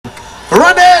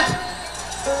Run it.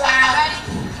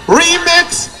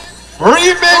 Remix.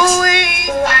 Remix.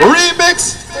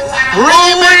 Remix.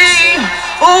 Remix.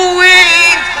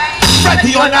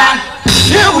 Ready or not,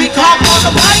 here we come on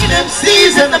the blind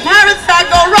MCs and the pirates that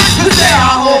go rock, cause they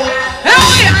are home.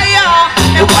 Here we are,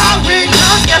 and while we're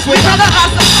young, yes, we gotta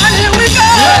have some fun. Here we go.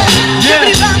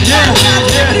 Skibbity bop,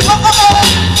 skibbity bop,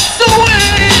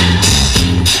 swing.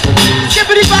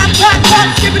 Skibbity bop,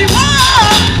 skibbity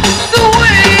bop,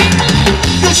 swing.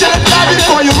 You should have died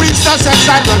before you reach that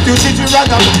section. Refugees, we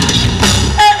run up.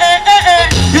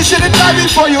 You should have died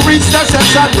before you reach that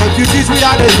section. Refugees, we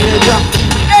are the danger.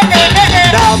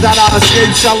 Now that I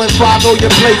escape selling pride on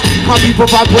your plate, my people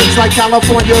vibrates like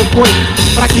California earthquake.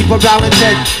 But I keep a balanced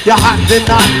head, you're hot then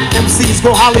not. MCs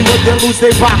go Hollywood, then lose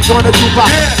their box on the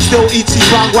jukebox. Still eat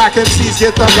wrong, whack MCs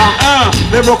get the wrong.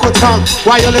 Lyrical tongue,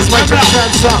 wireless mic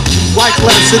transcend some. White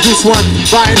lens, seduce one,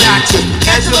 by an action.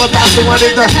 Angela Bassett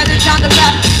wanted the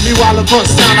meanwhile across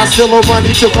town, I still owe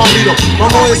money to Carlito. My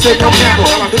lawyer said no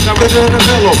gamble, put it in the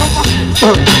middle.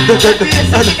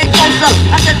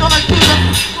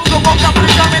 Woke up in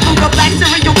the gun and threw the black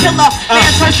serial killer. Man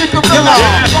turned to gorilla.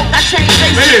 Broke that chain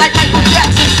face like Michael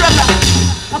Jackson Thriller.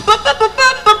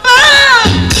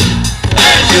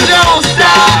 And you don't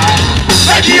stop.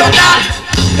 Ready or not,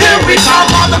 here we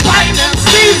come on the fighting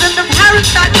MCs and the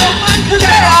pirates that don't mind cause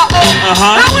they are old.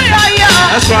 Now we are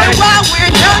young. That's right. And while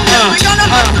we're young, we're gonna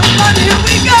have some fun. Here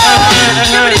we go.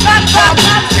 Skibbity bop bop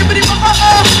bop, skibbity bop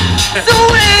bop,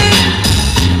 swing.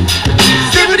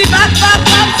 Skibbity bop bop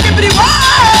bop, skibbity bop,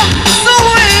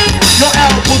 swing. Yo,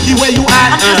 L Boogie, where you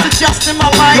at? I'm just adjusting my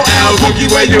mind. Yo, L Boogie,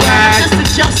 where you at? Just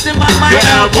adjusting my mind. Yo,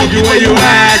 L Boogie, where you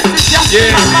at? Just adjusting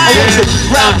my mind. I want you to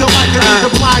grab the mic and read the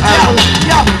blind down.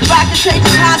 Yo, back and change the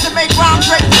times and make rhymes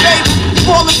break the baby. You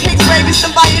call them pigs, babies,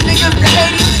 somebody niggas to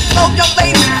Hades. Love young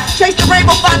ladies, chase the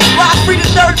rainbow, find the rock, free the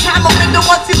third time. I'm in the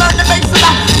once he learned to make some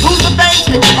out. Who's the bang?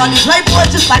 Take the money, playboy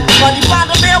just like the money.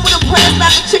 Find a man with a plan,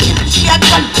 slap a chicken and she act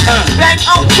funny. Bang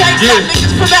on tank, got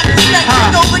niggas from at the snake.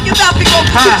 You know when you got me go,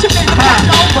 put your nigga back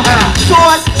over.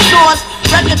 Swords,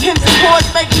 record pimps and whores,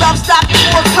 make love stop the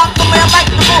wars, pop the land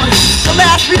like the boys. The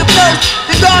last be the first,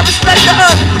 the God respect the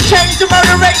earth, change the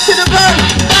murder rate to the bird.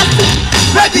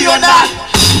 Ready or not,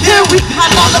 here we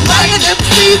come on the lion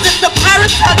MCs and the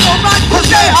pirates that go run cause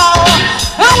they are.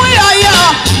 And we are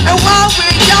young, and while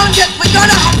we're young, yes we're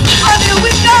gonna have fun. Here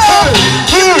we go.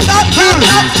 Skibbity bop bop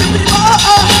bop, skibbity bop,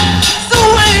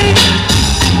 swing.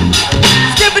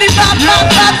 Skibbity bop bop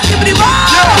bop, skibbity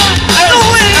bop,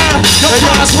 swing. Yo,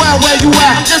 Roswell, where you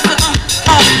at? I'm just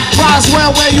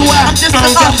Roswell, where you at? I'm just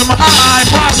adjusting my mind.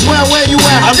 Roswell, where you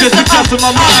at? I'm just adjusting my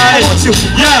mind.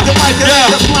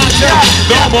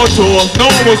 No more tours, no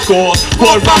more scores.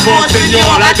 Por favor,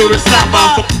 senor, I do the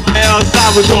samba for El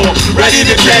Salvador. Ready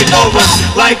to take over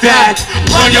like that.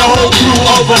 Run your whole crew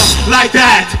over like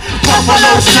that.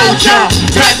 Buffalo soldier,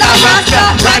 dreadnought rasta,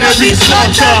 rider be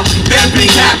slaughter, then be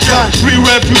captured. 3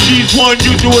 refugees, 1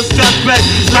 usual suspect.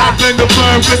 Drop in the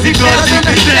firm cause he goes in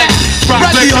the set.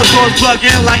 Prospect of gun plug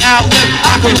in like outlet.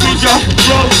 I can read your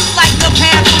throat like the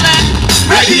pamphlet.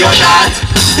 Ready or not,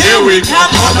 here we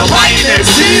come on the white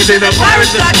MCs and the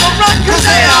pirates that go run cause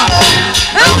they are old.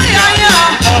 And we are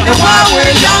young, and while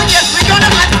we're young, yes we're gonna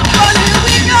have fun. Here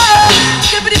we go.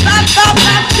 Skibbity bop bop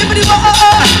bop, skibbity bop,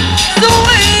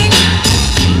 swing.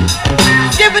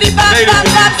 Skibbity bop bop